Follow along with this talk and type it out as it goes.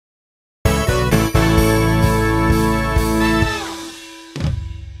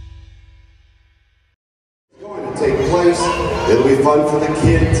place. It'll be fun for the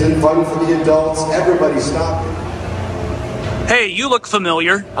kids and fun for the adults. Everybody stop. Hey, you look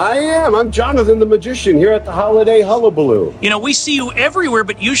familiar. I am. I'm Jonathan the Magician here at the Holiday Hullabaloo. You know, we see you everywhere,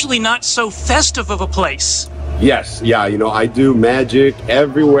 but usually not so festive of a place. Yes, yeah, you know, I do magic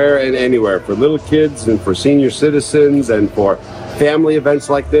everywhere and anywhere for little kids and for senior citizens and for family events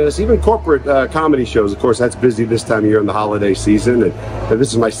like this, even corporate comedy shows. Of course, that's busy this time of year in the holiday season. And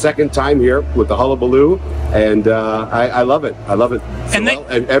this is my second time here with the Hullabaloo, and I love it. I love it. And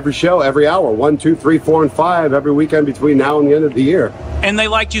every show, every hour, 1, 2, 3, 4, and 5, every weekend between now and the end of the year. And they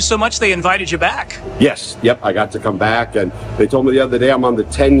liked you so much they invited you back. Yes, yep, I got to come back, and they told me the other day I'm on the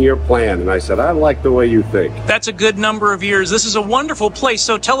 10-year plan, and I said, I like the way you think. That's a good number of years. This is a wonderful place,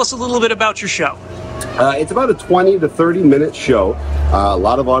 so tell us a little bit about your show. It's about a 20 to 30-minute show. A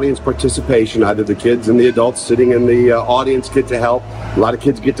lot of audience participation. Either the kids and the adults sitting in the audience get to help. A lot of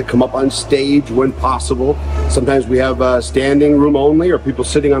kids get to come up on stage when possible. Sometimes we have standing room only or people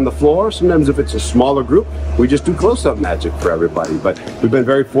sitting on the floor. Sometimes if it's a smaller group, we just do close-up magic for everybody. But we've been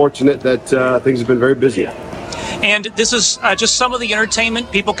very fortunate that things have been very busy. And this is just some of the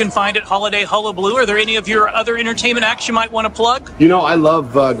entertainment people can find at Holiday Hullabaloo. Are there any of your other entertainment acts you might want to plug? You know, I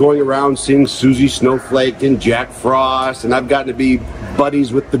love going around seeing Susie Snowflake and Jack Frost, and I've gotten to be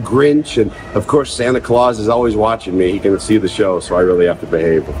buddies with the Grinch, and of course Santa Claus is always watching me. He can see the show, so I really have to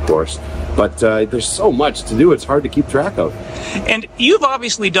behave, of course. But there's so much to do, it's hard to keep track of. And you've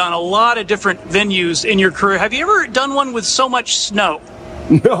obviously done a lot of different venues in your career. Have you ever done one with so much snow?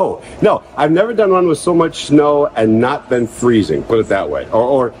 No, I've never done one with so much snow and not been freezing, put it that way,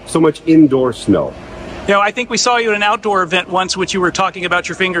 or so much indoor snow. You know, I think we saw you at an outdoor event once, which you were talking about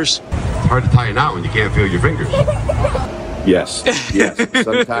your fingers. It's hard to tie a knot when you can't feel your fingers. Yes, yes.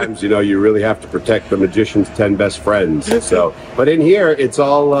 Sometimes, you know, you really have to protect the magician's 10 best friends. So, but in here, it's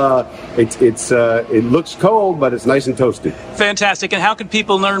all, it looks cold, but it's nice and toasty. Fantastic. And how can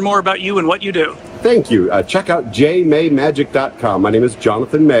people learn more about you and what you do? Thank you. Check out jmaymagic.com. My name is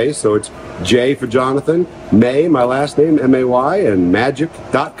Jonathan May, so it's J for Jonathan, May, my last name, M-A-Y, and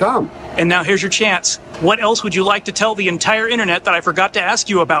magic.com. And now here's your chance. What else would you like to tell the entire internet that I forgot to ask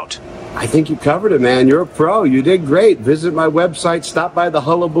you about? I think you covered it, man. You're a pro. You did great. Visit my website. Stop by the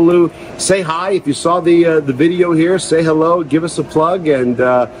Hullabaloo. Say hi. If you saw the video here, say hello. Give us a plug, and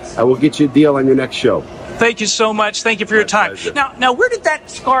I will get you a deal on your next show. Thank you so much. Thank you for your time. Now, where did that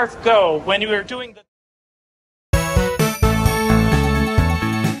scarf go when you were doing the...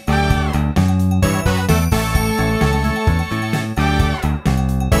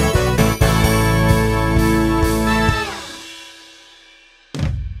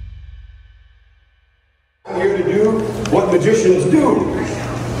 I'm here to do what magicians do.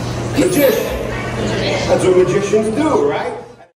 Magician. That's what magicians do, right?